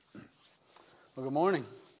Well, good morning.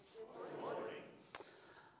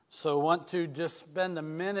 So I want to just spend a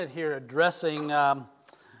minute here addressing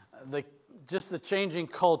the changing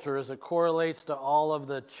culture as it correlates to all of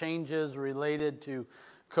the changes related to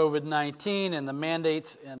COVID-19 and the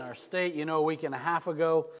mandates in our state. You know, a week and a half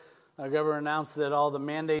ago, our governor announced that all the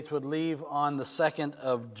mandates would leave on the 2nd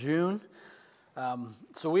of June.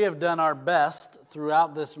 So we have done our best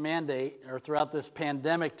throughout this throughout this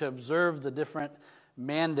pandemic to observe the different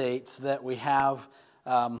mandates that we have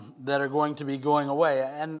that are going to be going away.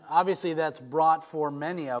 And obviously that's brought for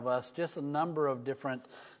many of us just a number of different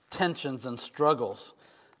tensions and struggles.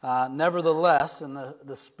 Nevertheless, in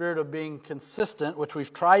the spirit of being consistent, which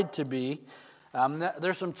we've tried to be,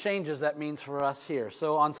 there's some changes that means for us here.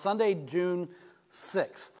 So on Sunday, June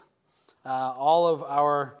 6th, all of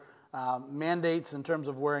our mandates in terms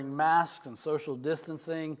of wearing masks and social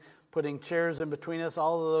distancing, putting chairs in between us,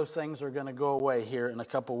 all of those things are going to go away here in a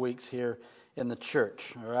couple weeks here in the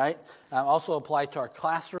church, all right? Also apply to our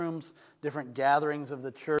classrooms, different gatherings of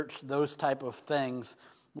the church, those type of things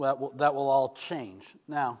that will all change.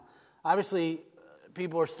 Now, obviously,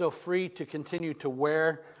 people are still free to continue to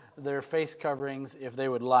wear their face coverings if they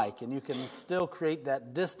would like, and you can still create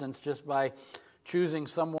that distance just by choosing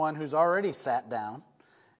someone who's already sat down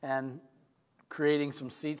and creating some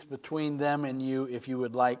seats between them and you if you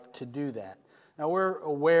would like to do that. Now, we're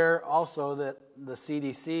aware also that the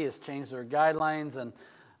CDC has changed their guidelines and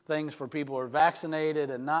things for people who are vaccinated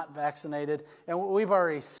and not vaccinated. And we've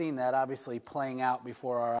already seen that obviously playing out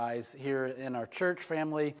before our eyes here in our church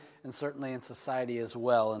family and certainly in society as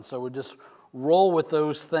well. And so we just roll with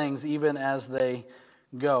those things even as they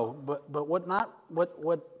go. But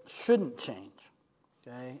what shouldn't change,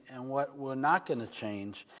 okay, and what we're not going to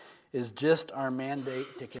change is just our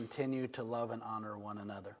mandate to continue to love and honor one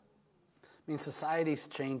another. I mean, society's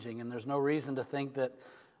changing, and there's no reason to think that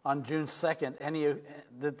on June 2nd,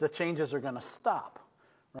 the changes are going to stop,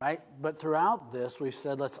 right? But throughout this, we've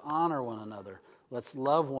said, let's honor one another. Let's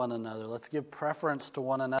love one another. Let's give preference to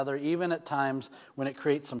one another, even at times when it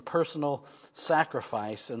creates some personal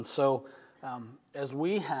sacrifice. And so, as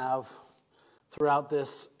we have throughout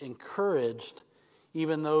this encouraged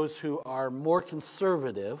even those who are more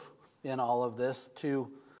conservative in all of this to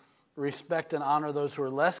respect and honor those who are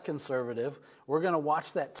less conservative, we're going to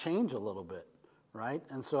watch that change a little bit, right?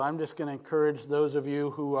 And so I'm just going to encourage those of you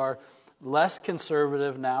who are less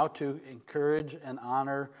conservative now to encourage and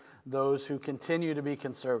honor those who continue to be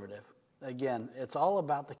conservative. Again, it's all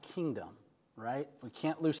about the kingdom, right? We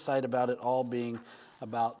can't lose sight about it all being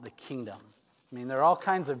about the kingdom. I mean, there are all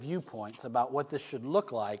kinds of viewpoints about what this should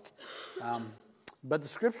look like, but the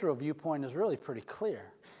scriptural viewpoint is really pretty clear.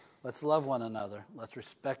 Let's love one another. Let's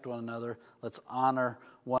respect one another. Let's honor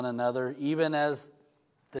one another, even as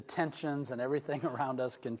the tensions and everything around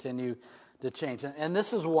us continue to change. And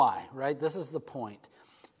this is why, right? This is the point.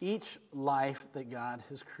 Each life that God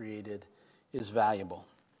has created is valuable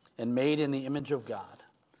and made in the image of God.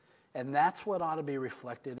 And that's what ought to be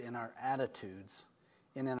reflected in our attitudes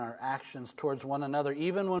and in our actions towards one another,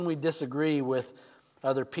 even when we disagree with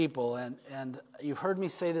other people. And you've heard me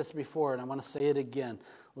say this before, and I want to say it again.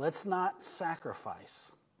 Let's not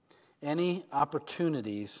sacrifice any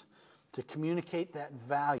opportunities to communicate that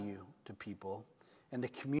value to people and to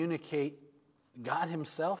communicate God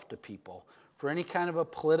himself to people for any kind of a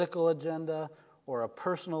political agenda or a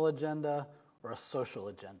personal agenda or a social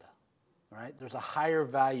agenda. Right? There's a higher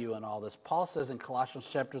value in all this. Paul says in Colossians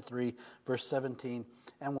chapter 3, verse 17,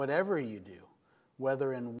 and whatever you do,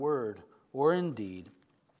 whether in word or in deed,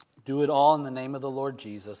 do it all in the name of the Lord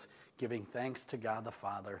Jesus, giving thanks to God the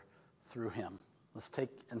Father through him. Let's take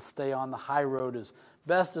and stay on the high road as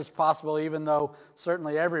best as possible, even though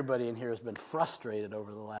certainly everybody in here has been frustrated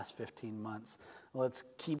over the last 15 months. Let's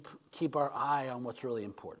keep our eye on what's really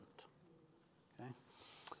important. Okay?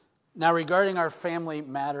 Now, regarding our Family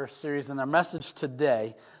Matters series and our message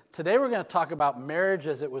today we're going to talk about marriage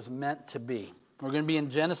as it was meant to be. We're going to be in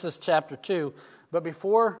Genesis chapter 2, but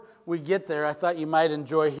before we get there, I thought you might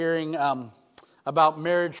enjoy hearing about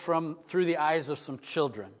marriage through the eyes of some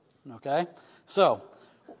children, okay? So,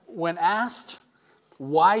 when asked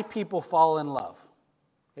why people fall in love,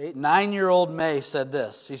 9-year-old May said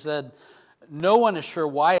this. She said, no one is sure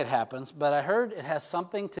why it happens, but I heard it has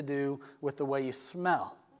something to do with the way you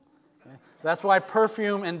smell. Okay? That's why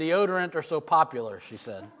perfume and deodorant are so popular, she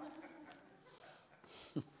said.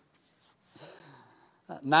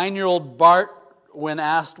 9-year-old Bart, when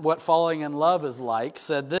asked what falling in love is like,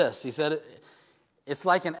 said this. He said, it's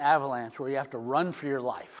like an avalanche where you have to run for your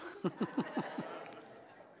life.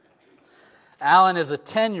 Alan is a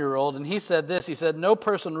 10-year-old, and he said this. He said, no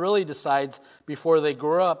person really decides before they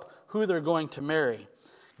grow up who they're going to marry.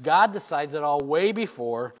 God decides it all way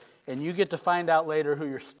before, and you get to find out later who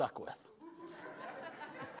you're stuck with.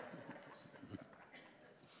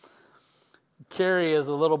 Carrie is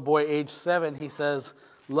a little boy, age 7. He says,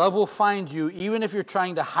 love will find you even if you're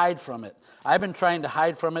trying to hide from it. I've been trying to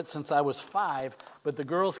hide from it since I was 5, but the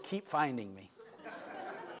girls keep finding me.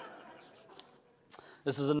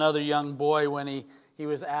 This is another young boy when he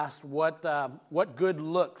was asked what good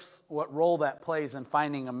looks, what role that plays in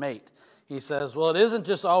finding a mate. He says, well, it isn't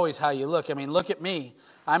just always how you look. I mean, look at me.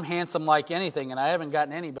 I'm handsome like anything, and I haven't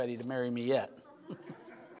gotten anybody to marry me yet.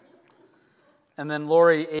 And then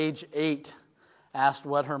Lori, age 8, asked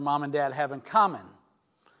what her mom and dad have in common.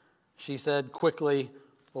 She said quickly,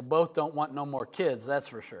 well, both don't want no more kids, that's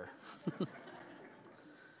for sure.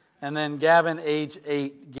 And then Gavin, age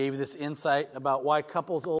 8, gave this insight about why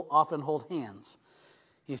couples often hold hands.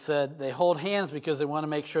 He said they hold hands because they want to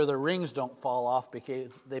make sure their rings don't fall off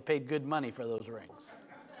because they paid good money for those rings.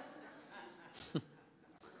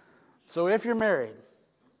 So if you're married,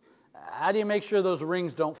 how do you make sure those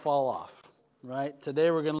rings don't fall off? Right?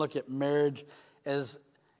 Today we're going to look at marriage as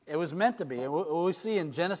it was meant to be. And what we see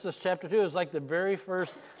in Genesis chapter 2 is like the very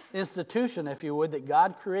first institution, if you would, that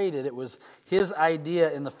God created. It was His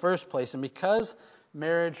idea in the first place. And because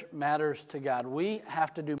marriage matters to God, we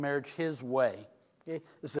have to do marriage His way. Okay?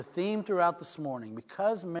 It's a theme throughout this morning.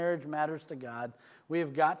 Because marriage matters to God, we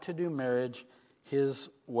have got to do marriage His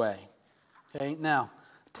way. Okay? Now,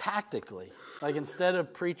 tactically, like instead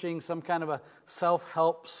of preaching some kind of a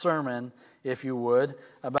self-help sermon, if you would,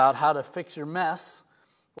 about how to fix your mess,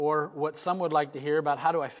 or what some would like to hear about how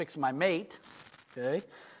do I fix my mate, okay?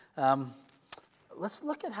 Let's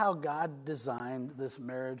look at how God designed this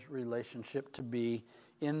marriage relationship to be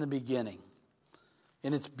in the beginning,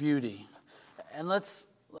 in its beauty. And let's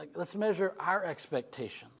measure our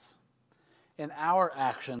expectations and our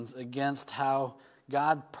actions against how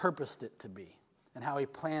God purposed it to be and how He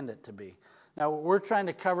planned it to be. Now, we're trying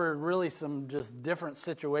to cover really some just different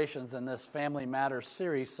situations in this Family Matters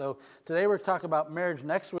series. So today we're talking about marriage.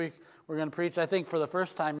 Next week we're going to preach, I think for the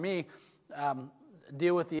first time,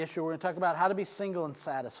 deal with the issue. We're going to talk about how to be single and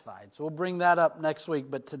satisfied. So we'll bring that up next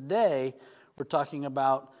week. But today we're talking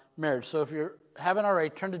about marriage. So if you haven't already,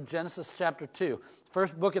 turn to Genesis chapter 2.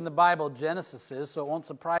 First book in the Bible, Genesis is, so it won't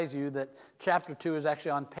surprise you that chapter 2 is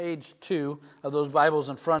actually on page 2 of those Bibles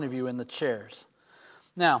in front of you in the chairs.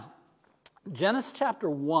 Now, Genesis chapter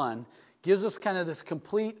 1 gives us kind of this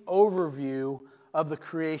complete overview of the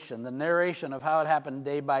creation, the narration of how it happened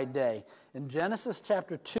day by day. And Genesis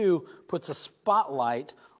chapter 2 puts a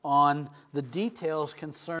spotlight on the details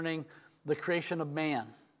concerning the creation of man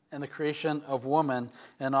and the creation of woman,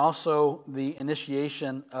 and also the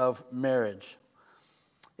initiation of marriage.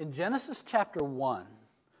 In Genesis chapter 1,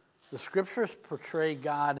 the scriptures portray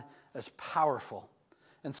God as powerful.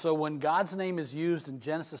 And so when God's name is used in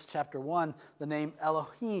Genesis chapter 1, the name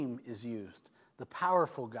Elohim is used, the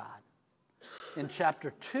powerful God. In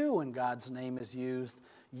chapter 2, when God's name is used,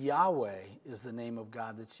 Yahweh is the name of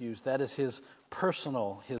God that's used. That is His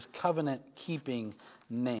personal, His covenant-keeping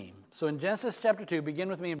name. So in Genesis chapter 2, begin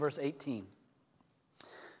with me in verse 18. It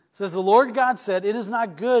says, the Lord God said, it is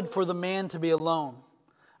not good for the man to be alone.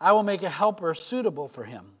 I will make a helper suitable for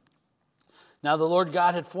him. Now the Lord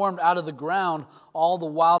God had formed out of the ground all the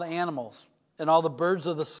wild animals and all the birds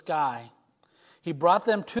of the sky. He brought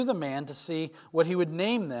them to the man to see what he would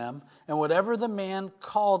name them, and whatever the man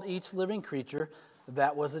called each living creature,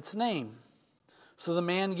 that was its name. So the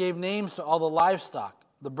man gave names to all the livestock,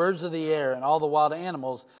 the birds of the air, and all the wild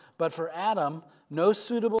animals, but for Adam no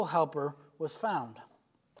suitable helper was found.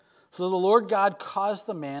 So the Lord God caused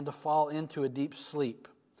the man to fall into a deep sleep.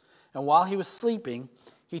 And while he was sleeping,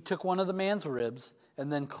 He took one of the man's ribs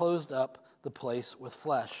and then closed up the place with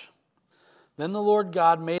flesh. Then the Lord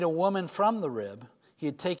God made a woman from the rib He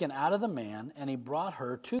had taken out of the man, and He brought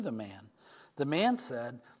her to the man. The man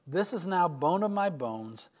said, this is now bone of my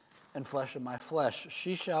bones and flesh of my flesh.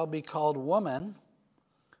 She shall be called woman,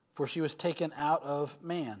 for she was taken out of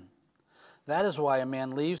man. That is why a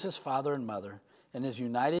man leaves his father and mother and is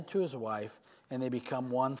united to his wife, and they become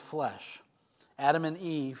one flesh. Adam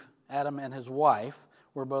and his wife,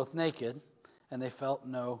 were both naked, and they felt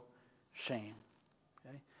no shame.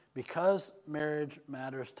 Okay? Because marriage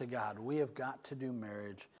matters to God, we have got to do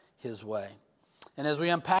marriage His way. And as we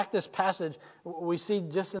unpack this passage, we see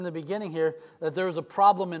just in the beginning here that there was a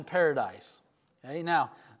problem in paradise. Okay?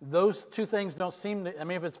 Now, those two things don't seem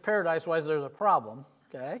to, if it's paradise, why is there a problem?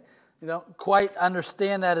 Okay? You don't quite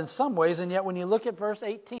understand that in some ways, and yet when you look at verse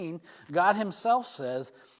 18, God Himself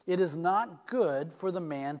says, It is not good for the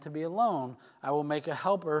man to be alone. I will make a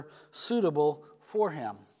helper suitable for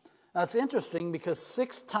him. Now it's interesting because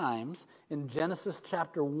 6 times in Genesis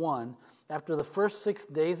chapter 1, after the first 6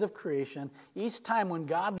 days of creation, each time when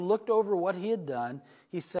God looked over what he had done,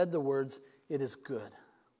 he said the words, "It is good."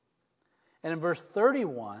 And in verse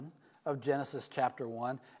 31 of Genesis chapter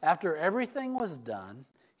 1, after everything was done,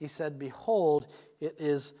 he said, "Behold, it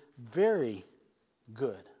is very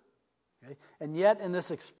good." Okay? And yet in this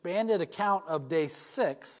expanded account of day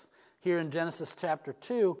 6, here in Genesis chapter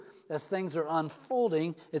 2, as things are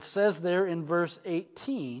unfolding, it says there in verse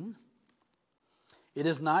 18, "It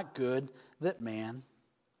is not good that man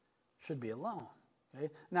should be alone." Okay?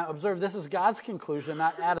 Now observe, this is God's conclusion,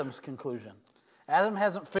 not Adam's conclusion. Adam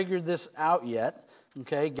hasn't figured this out yet.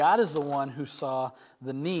 Okay? God is the one who saw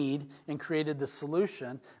the need and created the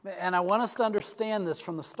solution. And I want us to understand this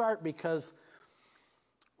from the start, because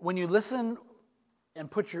when you listen and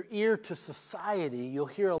put your ear to society, you'll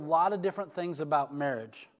hear a lot of different things about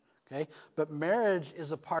marriage. Okay? But marriage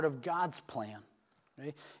is a part of God's plan.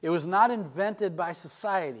 Okay? It was not invented by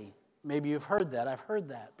society. Maybe you've heard that. I've heard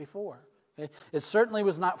that before. Okay? It certainly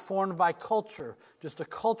was not formed by culture, just a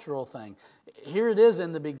cultural thing. Here it is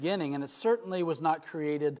in the beginning, and it certainly was not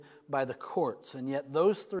created by the courts. And yet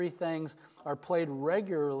those 3 things are played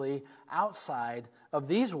regularly outside of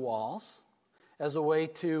these walls as a way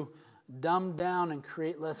to dumb down and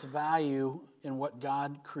create less value in what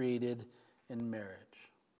God created in marriage.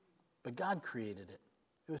 But God created it.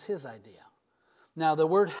 It was his idea. Now, the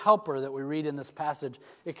word helper that we read in this passage,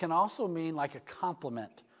 it can also mean like a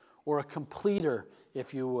complement or a completer,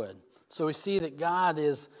 if you would. So we see that God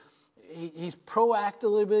is, he's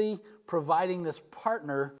proactively providing this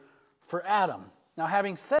partner for Adam. Now,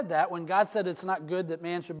 having said that, when God said it's not good that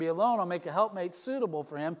man should be alone, I'll make a helpmate suitable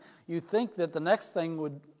for him, you think that the next thing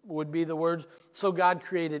would be the words, so God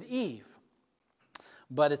created Eve.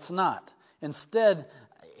 But it's not. Instead,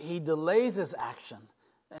 he delays his action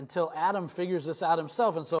until Adam figures this out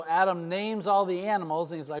himself. And so Adam names all the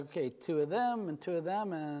animals, and he's like, okay, 2 of them,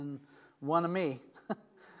 and 1 of me.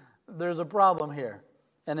 There's a problem here.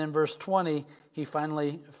 And in verse 20, he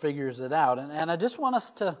finally figures it out. And I just want us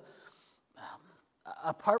to,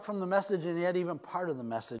 apart from the message and yet even part of the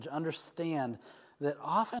message, understand that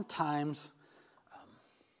oftentimes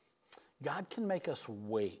God can make us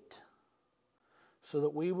wait so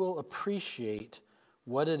that we will appreciate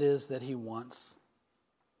what it is that he wants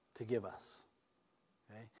to give us.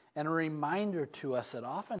 Okay? And a reminder to us that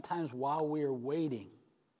oftentimes while we are waiting,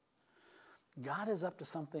 God is up to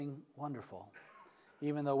something wonderful,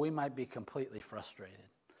 even though we might be completely frustrated.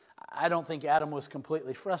 I don't think Adam was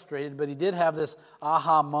completely frustrated, but he did have this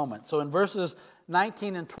aha moment. So in verses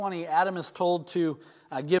 19 and 20, Adam is told to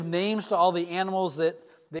give names to all the animals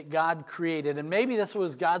that God created. And maybe this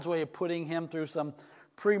was God's way of putting him through some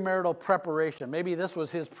premarital preparation. Maybe this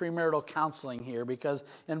was his premarital counseling here, because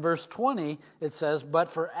in verse 20 it says, "But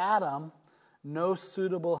for Adam, no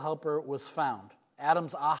suitable helper was found."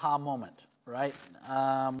 Adam's aha moment, right?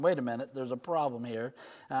 Wait a minute, there's a problem here.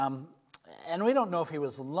 And we don't know if he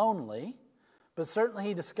was lonely, but certainly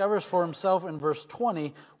he discovers for himself in verse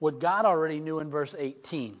 20 what God already knew in verse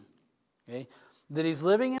 18. Okay? That he's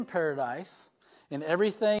living in paradise, and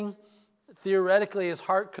everything theoretically his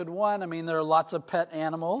heart could want. I mean, there are lots of pet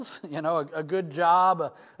animals, a good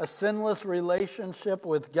job, a sinless relationship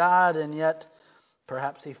with God, and yet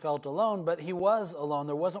perhaps he felt alone, but he was alone.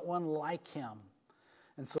 There wasn't one like him.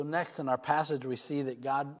 And so next in our passage we see that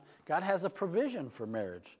God has a provision for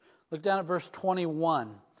marriage. Look down at verse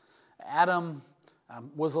 21. Adam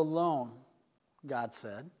was alone, God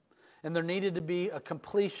said, and there needed to be a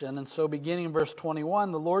completion. And so beginning in verse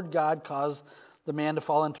 21, the Lord God caused the man to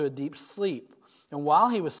fall into a deep sleep. And while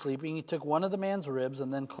he was sleeping, he took one of the man's ribs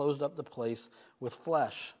and then closed up the place with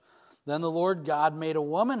flesh. Then the Lord God made a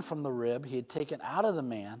woman from the rib he had taken out of the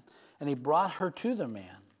man, and he brought her to the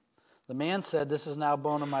man. The man said, "This is now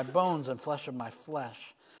bone of my bones and flesh of my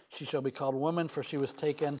flesh. She shall be called woman, for she was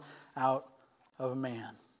taken out of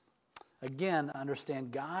man." Again,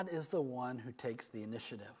 understand, God is the one who takes the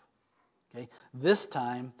initiative. Okay? This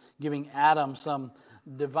time, giving Adam some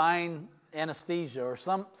divine anesthesia or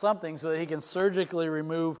something so that he can surgically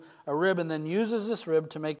remove a rib, and then uses this rib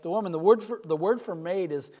to make the woman. The word for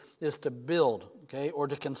made is to build, okay, or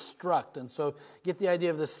to construct. And so get the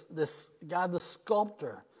idea of this God the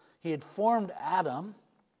sculptor. He had formed Adam,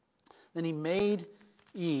 then he made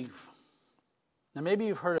Eve. Now maybe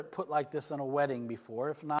you've heard it put like this in a wedding before.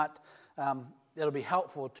 If not, it'll be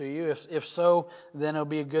helpful to you. If so, then it'll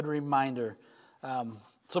be a good reminder.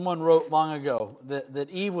 Someone wrote long ago that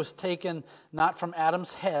Eve was taken not from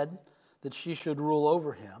Adam's head, that she should rule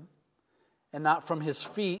over him, and not from his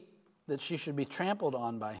feet that she should be trampled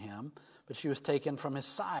on by him, but she was taken from his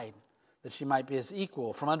side, that she might be his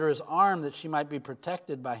equal, from under his arm, that she might be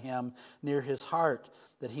protected by him near his heart,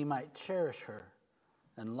 that he might cherish her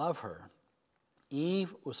and love her.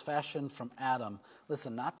 Eve was fashioned from Adam.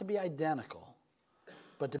 Listen, not to be identical,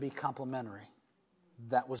 but to be complementary.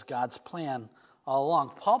 That was God's plan all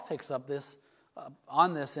along. Paul picks up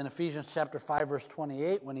on this in Ephesians chapter 5, verse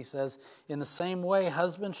 28, when he says, in the same way,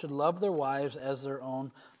 husbands should love their wives as their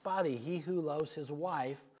own body. He who loves his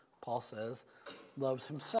wife, Paul says, loves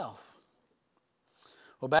himself.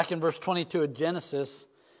 Well, back in verse 22 of Genesis,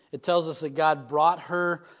 it tells us that God brought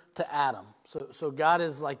her to Adam. So God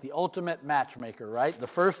is like the ultimate matchmaker, right? The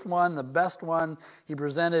first one, the best one. He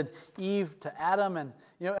presented Eve to Adam. And,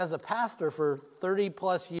 as a pastor for 30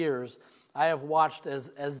 plus years, I have watched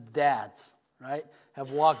as dads, right,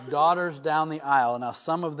 have walked daughters down the aisle. Now,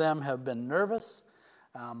 some of them have been nervous.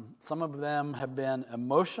 Some of them have been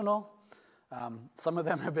emotional. Some of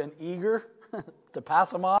them have been eager to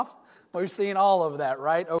pass them off. We've seen all of that,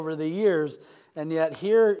 right, over the years. And yet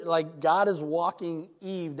here, like, God is walking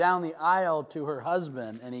Eve down the aisle to her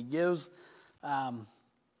husband, and he gives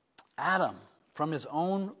Adam from his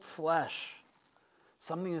own flesh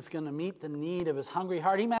something that's going to meet the need of his hungry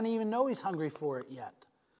heart. He might not even know he's hungry for it yet,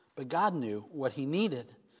 but God knew what he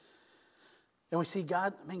needed. And we see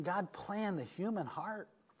God planned the human heart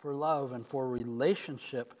for love and for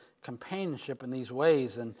relationship, companionship in these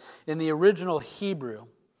ways. And in the original Hebrew,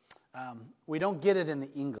 we don't get it in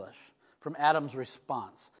the English from Adam's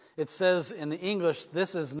response. It says in the English,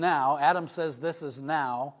 this is now. Adam says, this is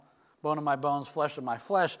now, bone of my bones, flesh of my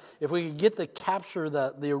flesh. If we could capture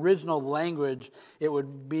the original language, it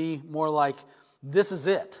would be more like, this is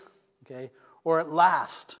it, okay? Or at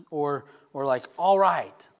last, or like, all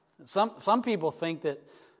right. Some people think that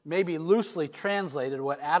maybe loosely translated,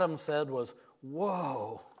 what Adam said was,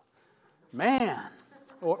 whoa, man.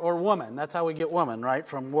 Or woman. That's how we get woman, right?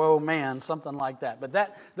 From whoa, man, something like that. But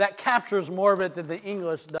that captures more of it than the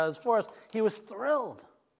English does for us. He was thrilled.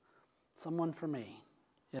 Someone for me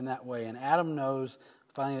in that way. And Adam knows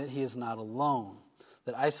finally that he is not alone.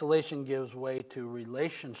 That isolation gives way to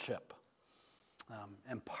relationship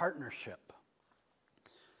and partnership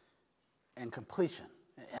and completion.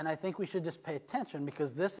 And I think we should just pay attention,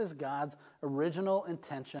 because this is God's original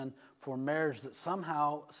intention for marriage that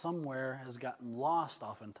somehow, somewhere has gotten lost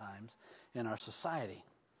oftentimes in our society.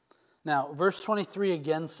 Now, verse 23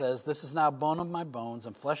 again says, this is now bone of my bones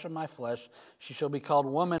and flesh of my flesh. She shall be called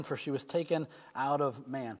woman, for she was taken out of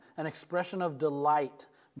man. An expression of delight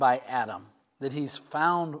by Adam, that he's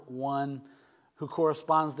found one who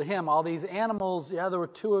corresponds to him. All these animals, there were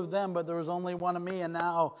two of them, but there was only one of me, and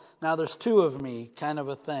now there's two of me, kind of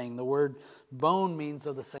a thing. The word bone means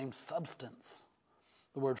of the same substance.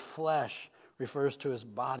 The word flesh refers to his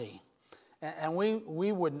body. And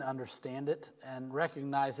we wouldn't understand it and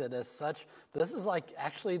recognize it as such. But this is like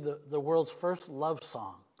actually the world's first love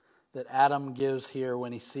song that Adam gives here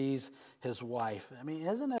when he sees his wife. I mean,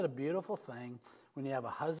 isn't it a beautiful thing when you have a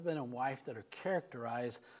husband and wife that are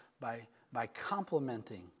characterized by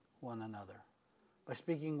complimenting one another, by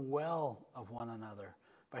speaking well of one another,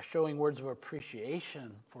 by showing words of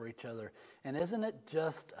appreciation for each other? And isn't it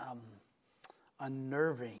just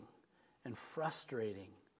unnerving and frustrating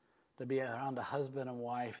to be around a husband and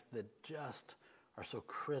wife that just are so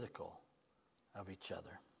critical of each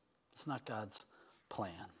other? It's not God's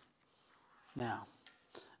plan. Now,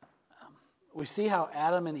 we see how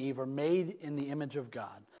Adam and Eve are made in the image of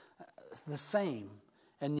God. The same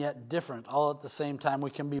and yet different all at the same time.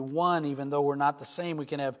 We can be one even though we're not the same. We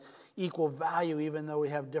can have equal value even though we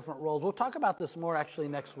have different roles. We'll talk about this more actually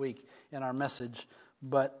next week in our message.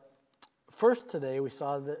 But first today we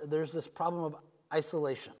saw that there's this problem of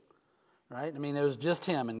isolation, right? I mean, it was just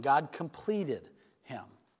him, and God completed him.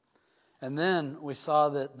 And then we saw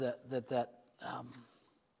that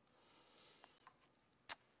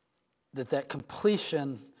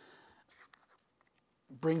completion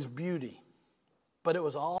brings beauty. But it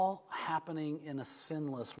was all happening in a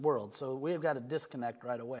sinless world. So we've got to disconnect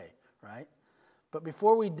right away, right? But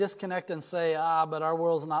before we disconnect and say, but our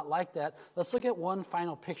world's not like that, let's look at one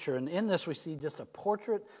final picture. And in this we see just a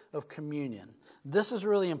portrait of communion. This is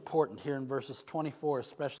really important here in verses 24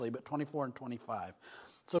 especially, but 24 and 25.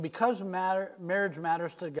 So because marriage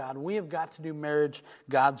matters to God, we have got to do marriage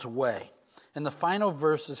God's way. And the final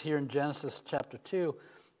verses here in Genesis chapter 2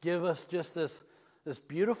 give us just this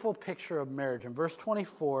beautiful picture of marriage. In verse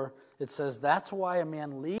 24, it says, that's why a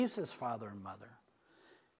man leaves his father and mother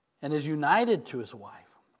and is united to his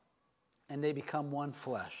wife, and they become one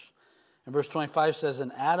flesh. And verse 25 says,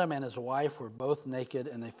 and Adam and his wife were both naked,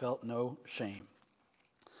 and they felt no shame.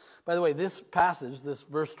 By the way, this passage, this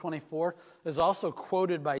verse 24, is also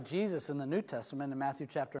quoted by Jesus in the New Testament in Matthew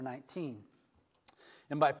chapter 19.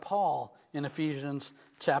 And by Paul in Ephesians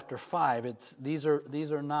chapter 5. These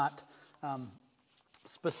are not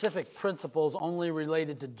specific principles only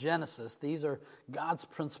related to Genesis. These are God's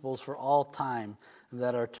principles for all time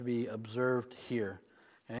that are to be observed here.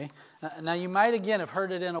 Okay? Now you might again have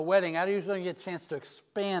heard it in a wedding. I usually don't get a chance to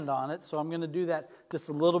expand on it, so I'm going to do that just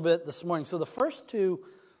a little bit this morning. So the first two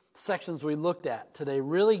sections we looked at today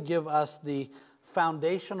really give us the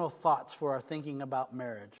foundational thoughts for our thinking about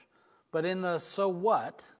marriage. But in the so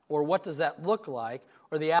what, or what does that look like,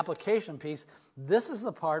 or the application piece, this is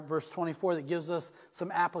the part, verse 24, that gives us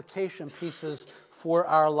some application pieces for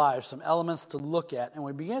our lives, some elements to look at. And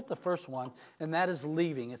we begin at the first one, and that is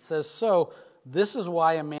leaving. It says, so this is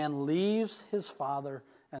why a man leaves his father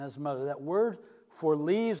and his mother. That word for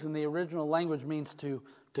leaves in the original language means to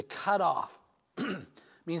cut off.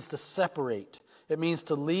 Means to separate. It means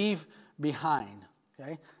to leave behind.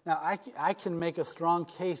 Okay? Now, I can make a strong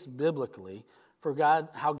case biblically for God,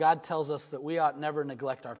 how God tells us that we ought never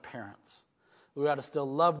neglect our parents. We ought to still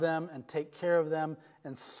love them and take care of them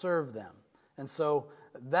and serve them. And so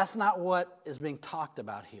that's not what is being talked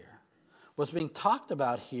about here. What's being talked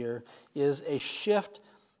about here is a shift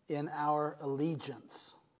in our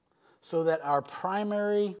allegiance so that our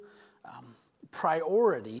primary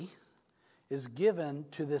priority is given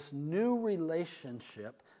to this new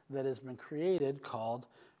relationship that has been created called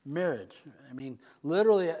marriage. I mean,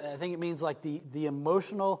 literally, I think it means like the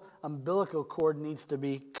emotional umbilical cord needs to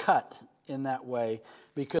be cut in that way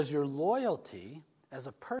because your loyalty as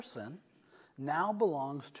a person now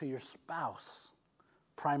belongs to your spouse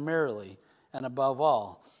primarily and above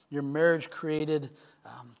all. Your marriage created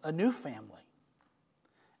a new family.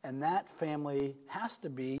 And that family has to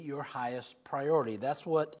be your highest priority. That's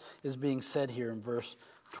what is being said here in verse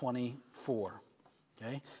 24.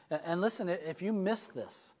 Okay? And listen, if you miss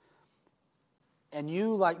this, and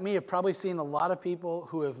you, like me, have probably seen a lot of people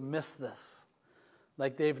who have missed this.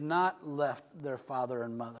 Like they've not left their father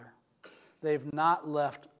and mother. They've not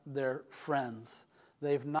left their friends.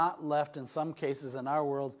 They've not left, in some cases in our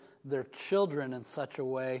world, their children in such a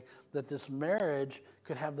way that this marriage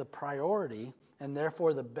could have the priority and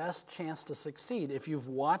therefore the best chance to succeed. If you've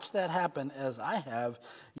watched that happen, as I have,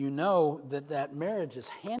 you know that marriage is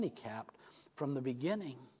handicapped from the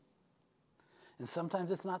beginning. And sometimes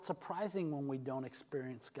it's not surprising when we don't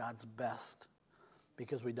experience God's best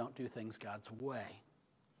because we don't do things God's way.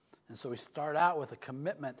 And so we start out with a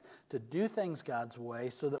commitment to do things God's way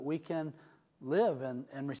so that we can live and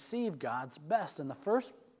receive God's best. And the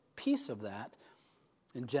first piece of that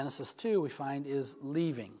in Genesis 2 we find is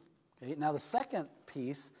leaving. Okay? Now the second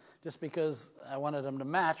piece, just because I wanted them to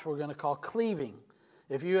match, we're going to call cleaving.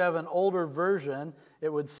 If you have an older version, it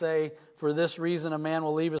would say, for this reason a man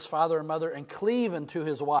will leave his father and mother and cleave unto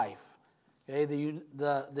his wife. Okay? The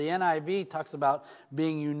NIV talks about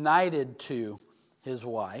being united to his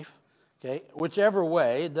wife. Okay? Whichever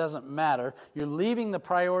way, it doesn't matter. You're leaving the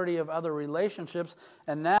priority of other relationships,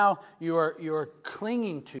 and now you're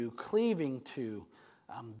clinging to, cleaving to,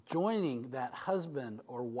 joining that husband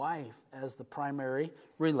or wife as the primary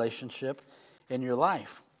relationship in your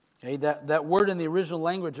life. Okay? That word in the original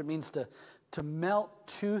language, it means to melt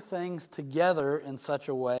two things together in such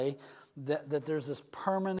a way that there's this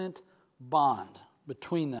permanent bond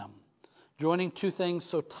between them. Joining two things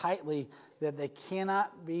so tightly that they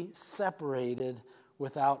cannot be separated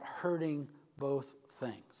without hurting both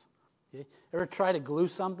things. Okay? Ever try to glue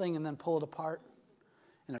something and then pull it apart?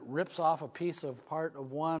 And it rips off a piece of part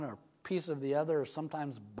of one or a piece of the other, or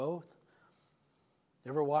sometimes both?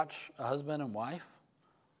 You ever watch a husband and wife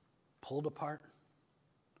pulled apart?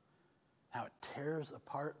 How it tears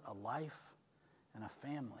apart a life and a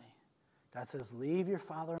family. God says, leave your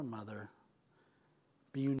father and mother,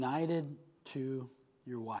 be united to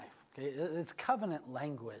your wife. Okay, it's covenant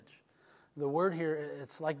language. The word here,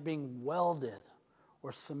 it's like being welded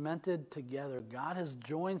or cemented together. God has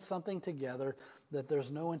joined something together that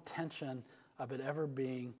there's no intention of it ever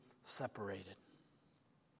being separated.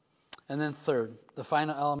 And then third, the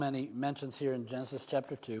final element he mentions here in Genesis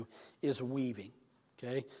chapter 2 is weaving.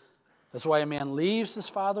 Okay, that's why a man leaves his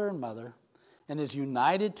father and mother and is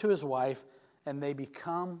united to his wife, and they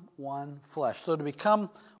become one flesh. So to become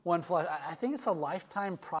one flesh, I think it's a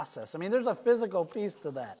lifetime process. I mean, there's a physical piece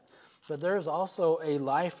to that, but there's also a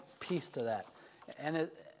life piece to that. And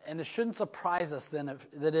And it shouldn't surprise us then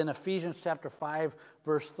that in Ephesians chapter 5,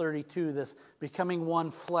 verse 32, this becoming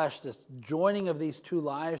one flesh, this joining of these two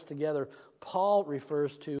lives together, Paul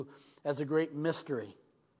refers to as a great mystery.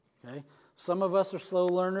 Okay? Some of us are slow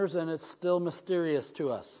learners, and it's still mysterious to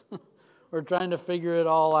us. We're trying to figure it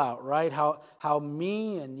all out, right? How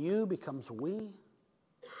me and you becomes we.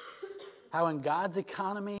 How in God's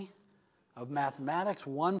economy of mathematics,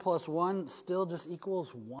 1 plus 1 still just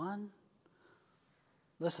equals 1.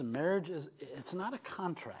 Listen, marriage it's not a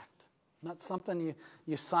contract. Not something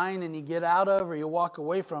you sign and you get out of or you walk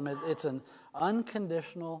away from. It's an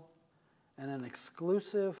unconditional and an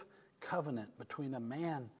exclusive covenant between a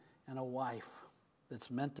man and a wife that's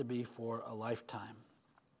meant to be for a lifetime.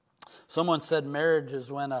 Someone said marriage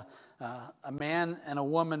is when a man and a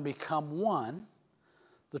woman become one.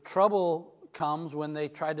 The trouble comes when they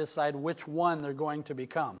try to decide which one they're going to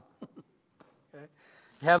become. Okay?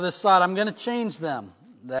 You have this thought, I'm going to change them.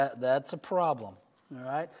 That's a problem. All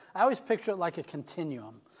right? I always picture it like a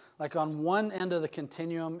continuum. Like on one end of the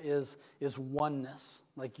continuum is oneness,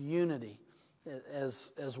 like unity,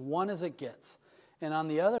 as one as it gets. And on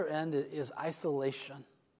the other end is isolation.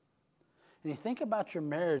 And you think about your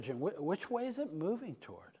marriage, and which way is it moving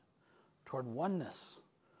toward? Toward oneness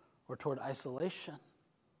or toward isolation?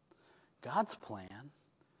 God's plan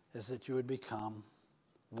is that you would become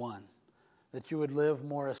one, that you would live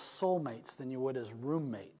more as soulmates than you would as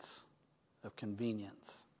roommates of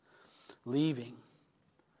convenience. Leaving,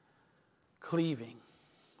 cleaving,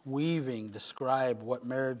 weaving describe what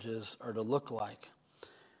marriages are to look like.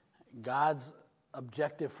 God's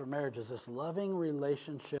objective for marriage is this loving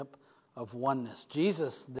relationship of oneness.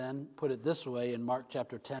 Jesus then put it this way in Mark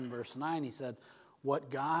chapter 10, verse 9. He said,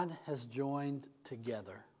 "What God has joined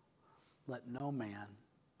together, let no man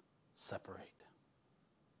separate."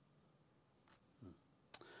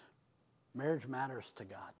 Marriage matters to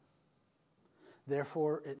God.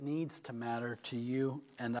 Therefore, it needs to matter to you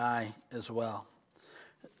and I as well.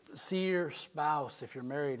 See your spouse, if you're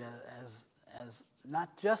married, as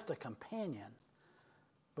not just a companion,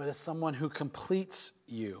 but as someone who completes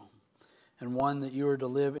you and one that you are to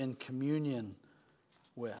live in communion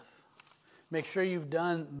with. Make sure you've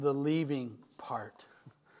done the leaving part.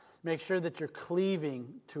 Make sure that you're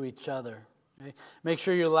cleaving to each other. Okay? Make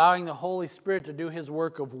sure you're allowing the Holy Spirit to do His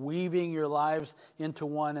work of weaving your lives into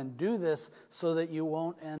one, and do this so that you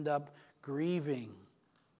won't end up grieving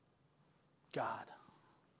God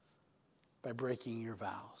by breaking your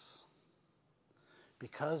vows.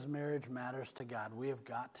 Because marriage matters to God, we have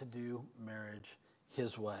got to do marriage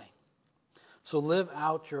His way. So live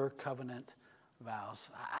out your covenant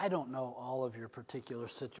vows. I don't know all of your particular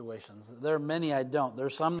situations. There are many I don't.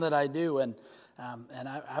 There's some that I do, and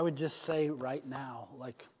I would just say right now,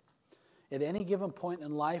 like at any given point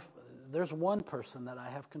in life, there's one person that I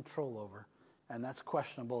have control over, and that's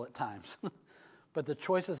questionable at times. But the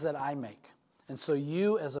choices that I make. And so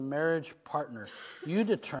you as a marriage partner, you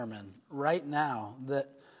determine right now that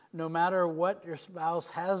no matter what your spouse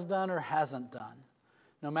has done or hasn't done,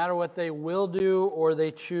 no matter what they will do or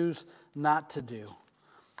they choose not to do,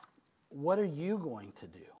 what are you going to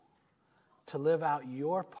do to live out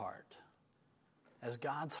your part as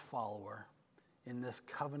God's follower in this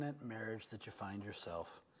covenant marriage that you find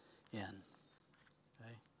yourself in?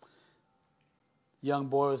 Okay? Young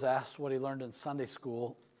boy was asked what he learned in Sunday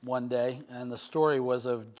school one day, and the story was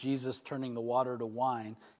of Jesus turning the water to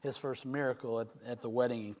wine, his first miracle at the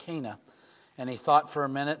wedding in Cana. And he thought for a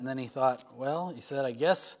minute, and then he thought, well, he said, I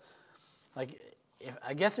guess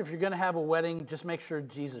if you're going to have a wedding, just make sure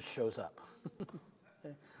Jesus shows up.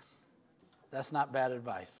 Okay? That's not bad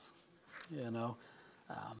advice, you know.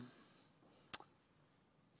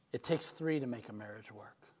 It takes 3 to make a marriage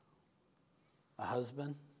work: a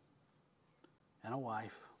husband and a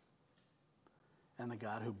wife and the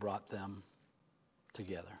God who brought them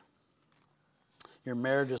together. Your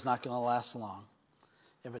marriage is not going to last long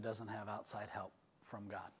if it doesn't have outside help from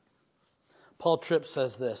God. Paul Tripp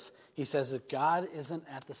says this. He says, if God isn't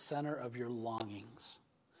at the center of your longings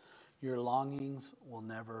will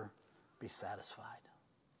never be satisfied.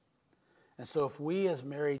 And so if we as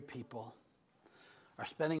married people are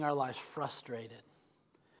spending our lives frustrated,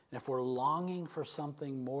 and if we're longing for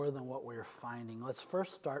something more than what we're finding, let's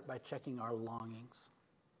first start by checking our longings.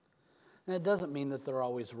 And it doesn't mean that they're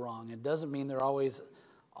always wrong. It doesn't mean they're always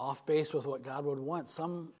off base with what God would want.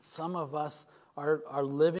 Some of us are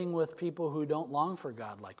living with people who don't long for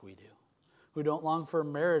God like we do, who don't long for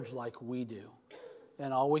marriage like we do.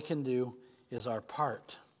 And all we can do is our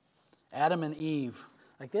part. Adam and Eve,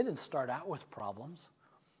 they didn't start out with problems.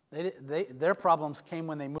 Their problems came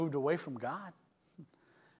when they moved away from God,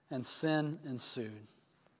 and sin ensued.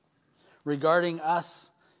 Regarding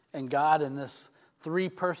us and God in this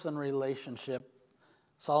three-person relationship,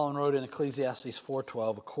 Solomon wrote in Ecclesiastes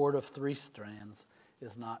 4:12, a cord of three strands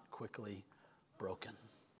is not quickly broken.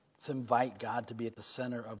 Let's invite God to be at the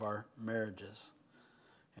center of our marriages.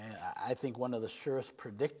 And I think one of the surest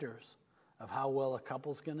predictors of how well a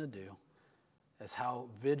couple's going to do is how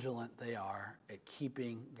vigilant they are at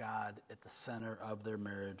keeping God at the center of their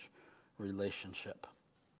marriage relationship,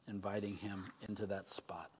 inviting him into that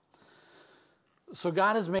spot. So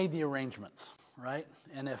God has made the arrangements, right?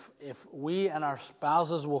 And if we and our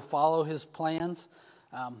spouses will follow his plans,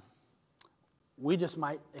 we just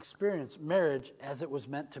might experience marriage as it was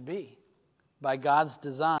meant to be by God's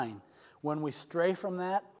design. When we stray from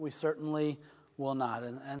that, we certainly will not.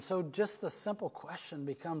 And so just the simple question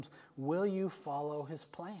becomes, will you follow his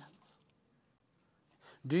plans?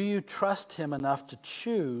 Do you trust him enough to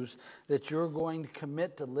choose that you're going to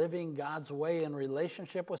commit to living God's way in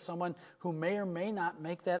relationship with someone who may or may not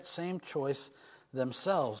make that same choice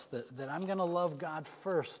themselves? That I'm going to love God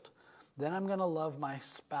first, then I'm going to love my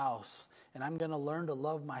spouse, and I'm going to learn to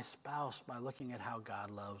love my spouse by looking at how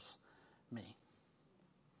God loves me.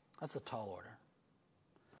 That's a tall order.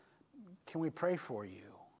 Can we pray for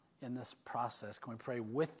you in this process? Can we pray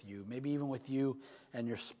with you? Maybe even with you and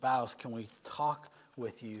your spouse. Can we talk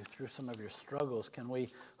with you through some of your struggles? Can we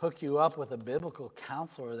hook you up with a biblical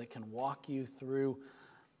counselor that can walk you through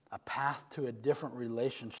a path to a different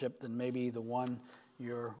relationship than maybe the one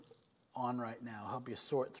you're on right now? Help you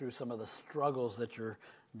sort through some of the struggles that you're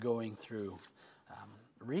going through.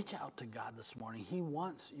 Reach out to God this morning. He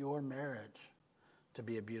wants your marriage to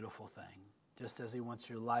be a beautiful thing, just as he wants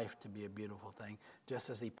your life to be a beautiful thing, just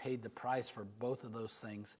as he paid the price for both of those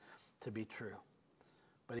things to be true.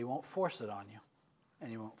 But he won't force it on you, and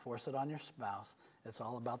he won't force it on your spouse. It's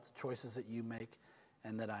all about the choices that you make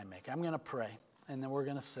and that I make. I'm going to pray, and then we're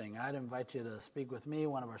going to sing. I'd invite you to speak with me,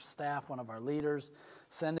 one of our staff, one of our leaders.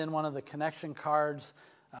 Send in one of the connection cards.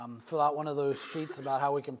 Fill out one of those sheets about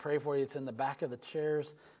how we can pray for you. It's in the back of the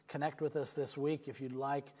chairs. Connect with us this week if you'd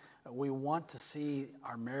like. We want to see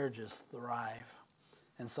our marriages thrive,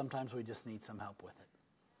 and sometimes we just need some help with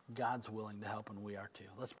it. God's willing to help, and we are too.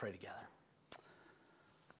 Let's pray together.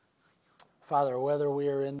 Father, whether we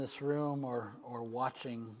are in this room or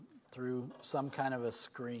watching through some kind of a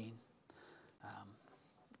screen,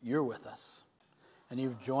 you're with us, and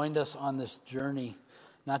you've joined us on this journey.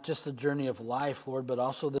 Not just the journey of life, Lord, but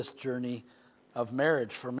also this journey of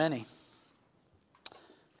marriage for many.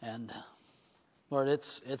 And Lord,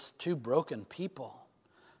 it's two broken people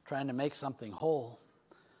trying to make something whole,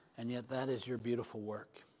 and yet that is your beautiful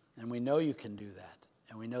work. And we know you can do that,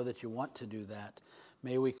 and we know that you want to do that.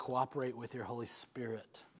 May we cooperate with your Holy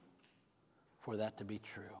Spirit for that to be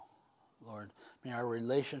true. Lord, may our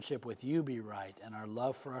relationship with you be right, and our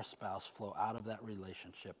love for our spouse flow out of that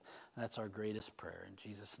relationship. That's our greatest prayer. In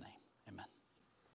Jesus' name, amen.